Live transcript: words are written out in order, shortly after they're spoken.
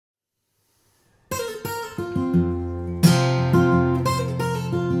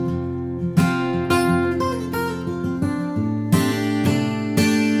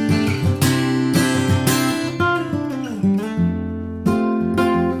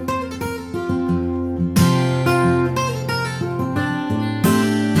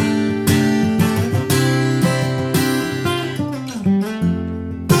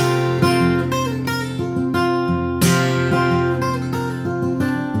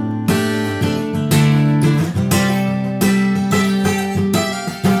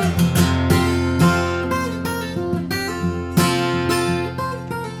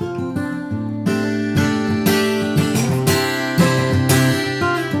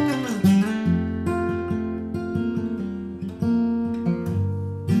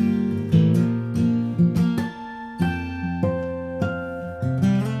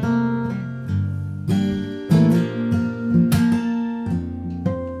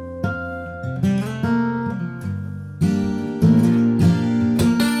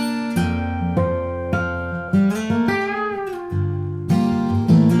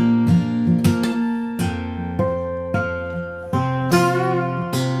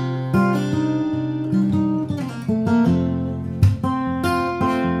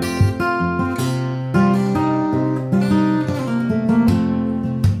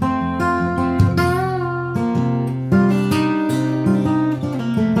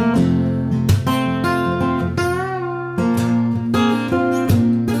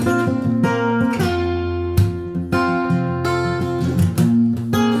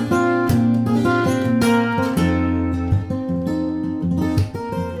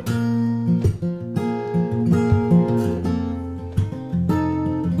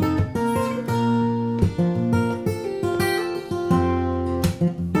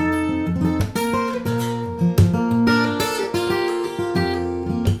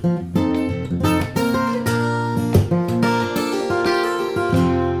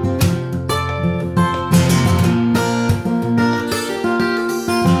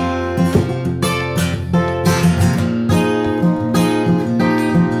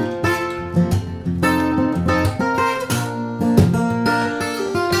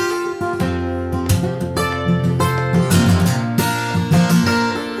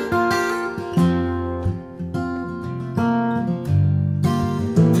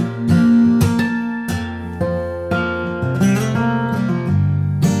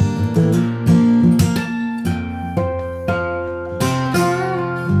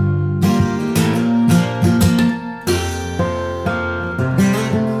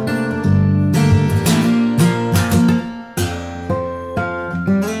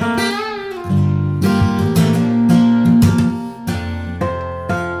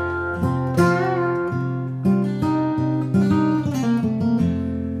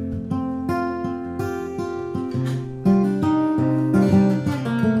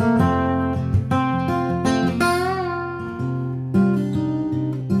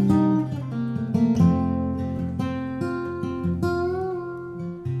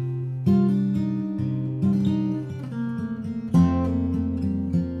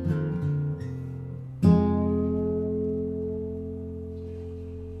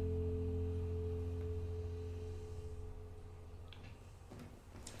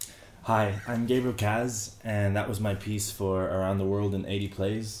Hi, I'm Gabriel Kazz, and that was my piece for Around the World in 80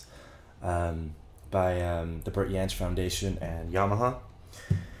 Plays by the Bert Jansch Foundation and Yamaha.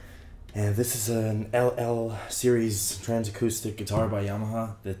 And this is an LL series transacoustic guitar by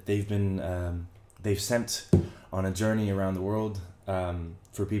Yamaha that they've sent on a journey around the world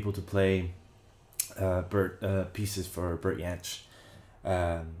for people to play pieces for Bert Jansch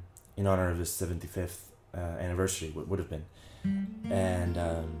in honor of his 75th anniversary. What would have been, and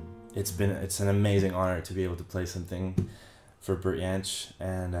it's an amazing honor to be able to play something for Bert Jansch,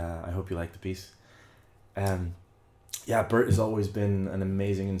 and I hope you like the piece. Yeah, Bert has always been an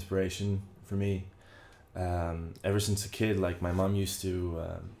amazing inspiration for me. Ever since a kid, like my mom used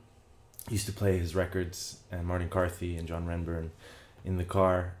to play his records and Martin Carthy and John Renburn in the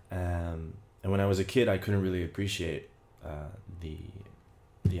car. And when I was a kid, I couldn't really appreciate the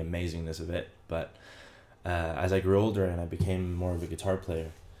amazingness of it. But as I grew older and I became more of a guitar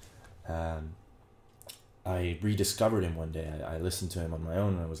player, I rediscovered him one day. I listened to him on my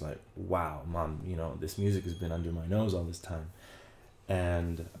own and I was like, wow, Mom, this music has been under my nose all this time.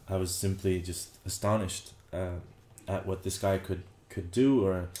 And I was simply just astonished at what this guy could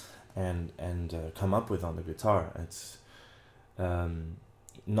do and come up with on the guitar. It's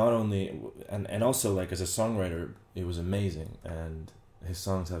not only, and also like as a songwriter, it was amazing. And his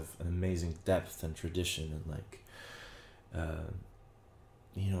songs have an amazing depth and tradition and like,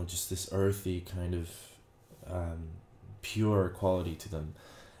 just this earthy kind of pure quality to them.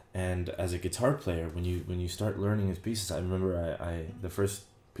 And as a guitar player, when you start learning his pieces, I remember I the first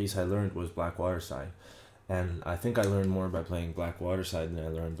piece I learned was Black Waterside, and I think I learned more by playing Black Waterside than I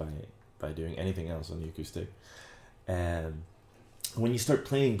learned by doing anything else on the acoustic. And when you start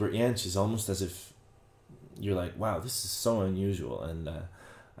playing Bert Jansch, it's almost as if you're like, wow, this is so unusual. And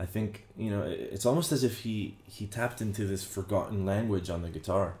I think it's almost as if he tapped into this forgotten language on the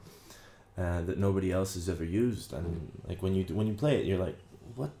guitar that nobody else has ever used. And like when you play it, you're like,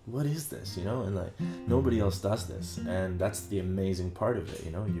 what is this, and like nobody else does this. And that's the amazing part of it.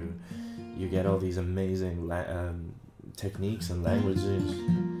 You get all these amazing techniques and languages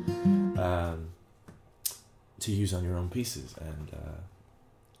to use on your own pieces. And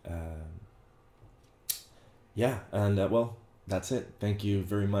well, that's it. Thank you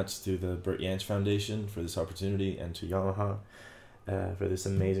very much to the Bert Jansch Foundation for this opportunity, and to Yamaha for this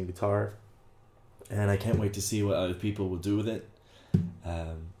amazing guitar. And I can't wait to see what other people will do with it.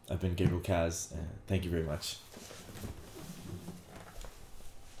 I've been Gabriel Kazz, and thank you very much.